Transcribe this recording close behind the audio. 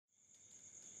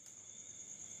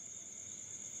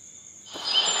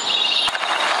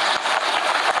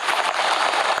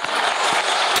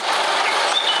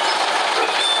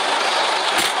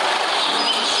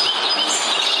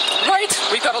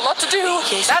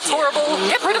That's horrible.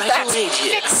 Get rid of that.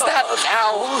 Fix that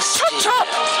now. Chop, chop.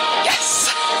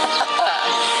 Yes.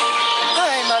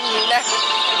 I'm a neck.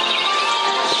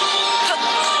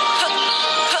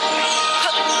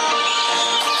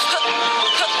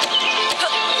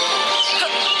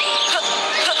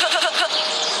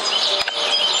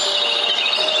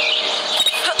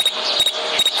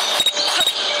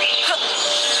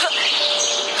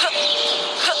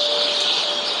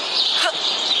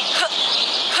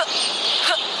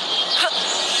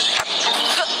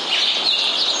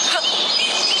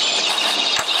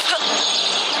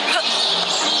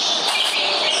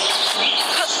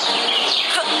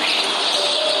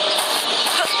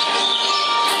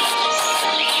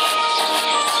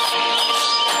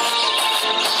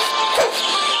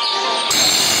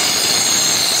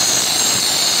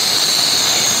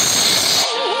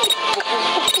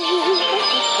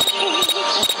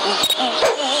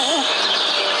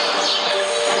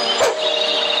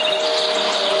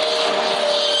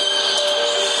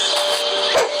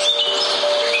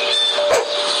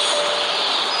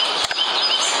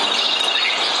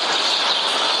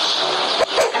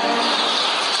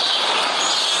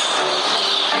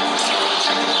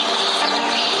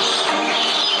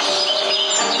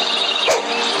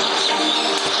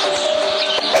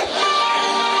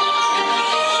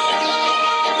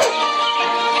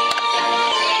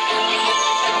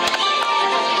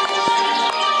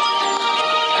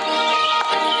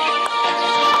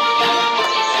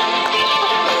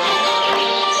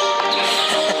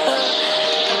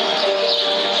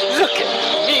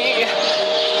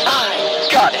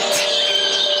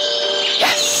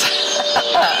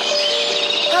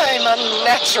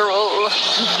 Unnatural.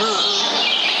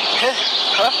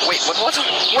 Huh? Wait, what's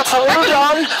hold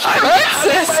on? I'm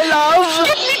Francis, my love.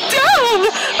 Get me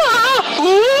down.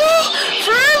 Ooh,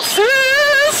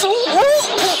 Francis.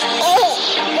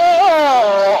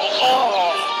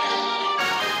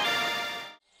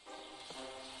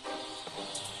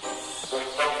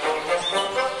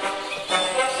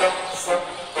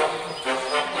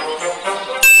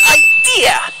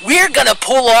 Idea! We're gonna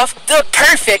pull off the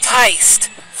perfect heist.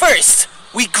 First,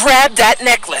 we grab that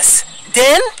necklace.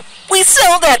 Then, we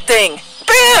sell that thing.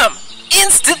 Bam!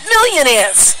 Instant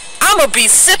millionaires. I'ma be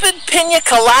sipping pina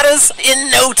coladas in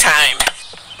no time.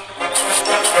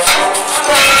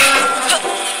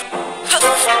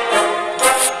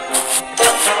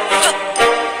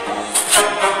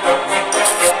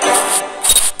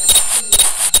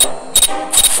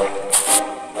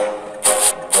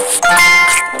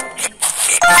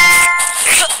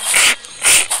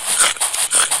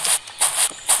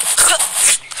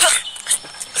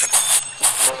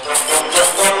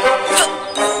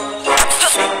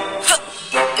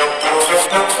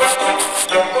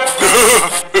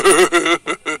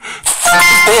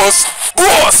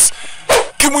 Boss!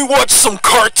 Can we watch some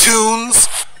cartoons?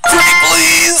 Pretty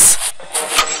please?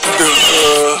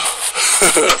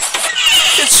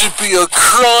 It should be a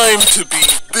crime to be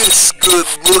this good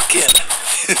looking.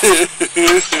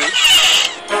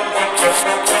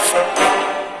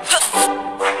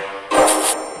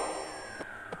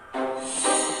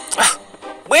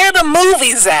 Where the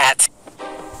movies at?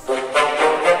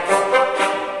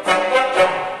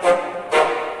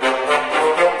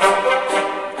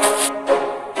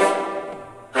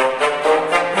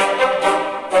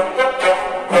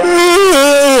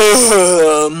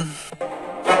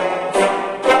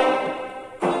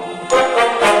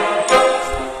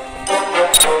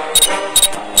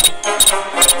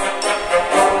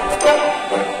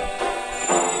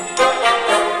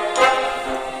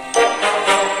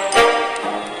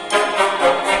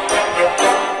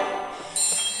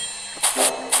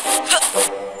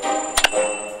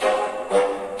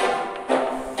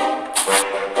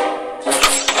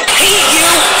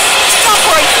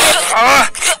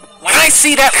 When I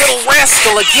see that little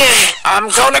rascal again, I'm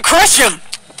gonna crush him!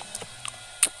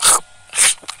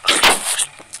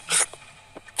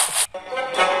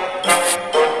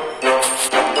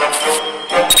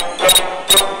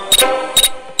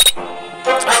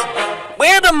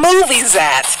 Where the movies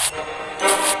at?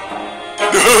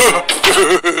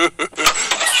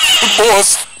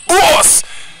 Boss!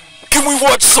 Can we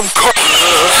watch some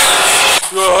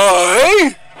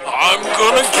hey! I'm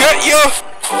gonna get you!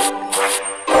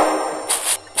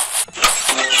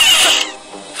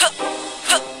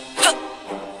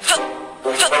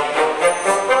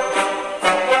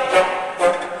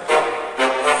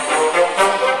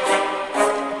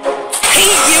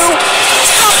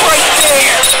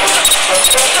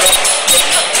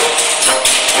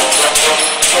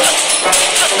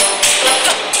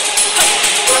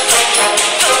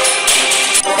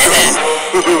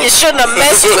 You shouldn't have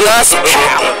messed with us,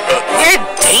 pal. We're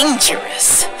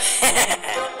dangerous.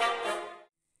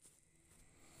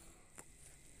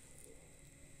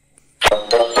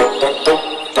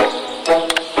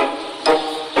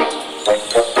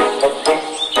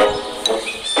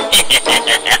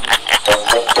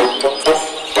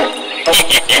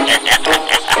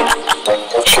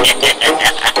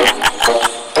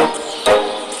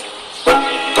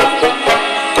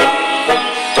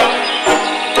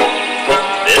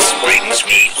 This brings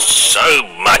me so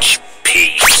much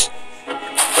peace.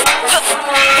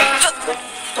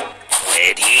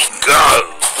 Ready, go!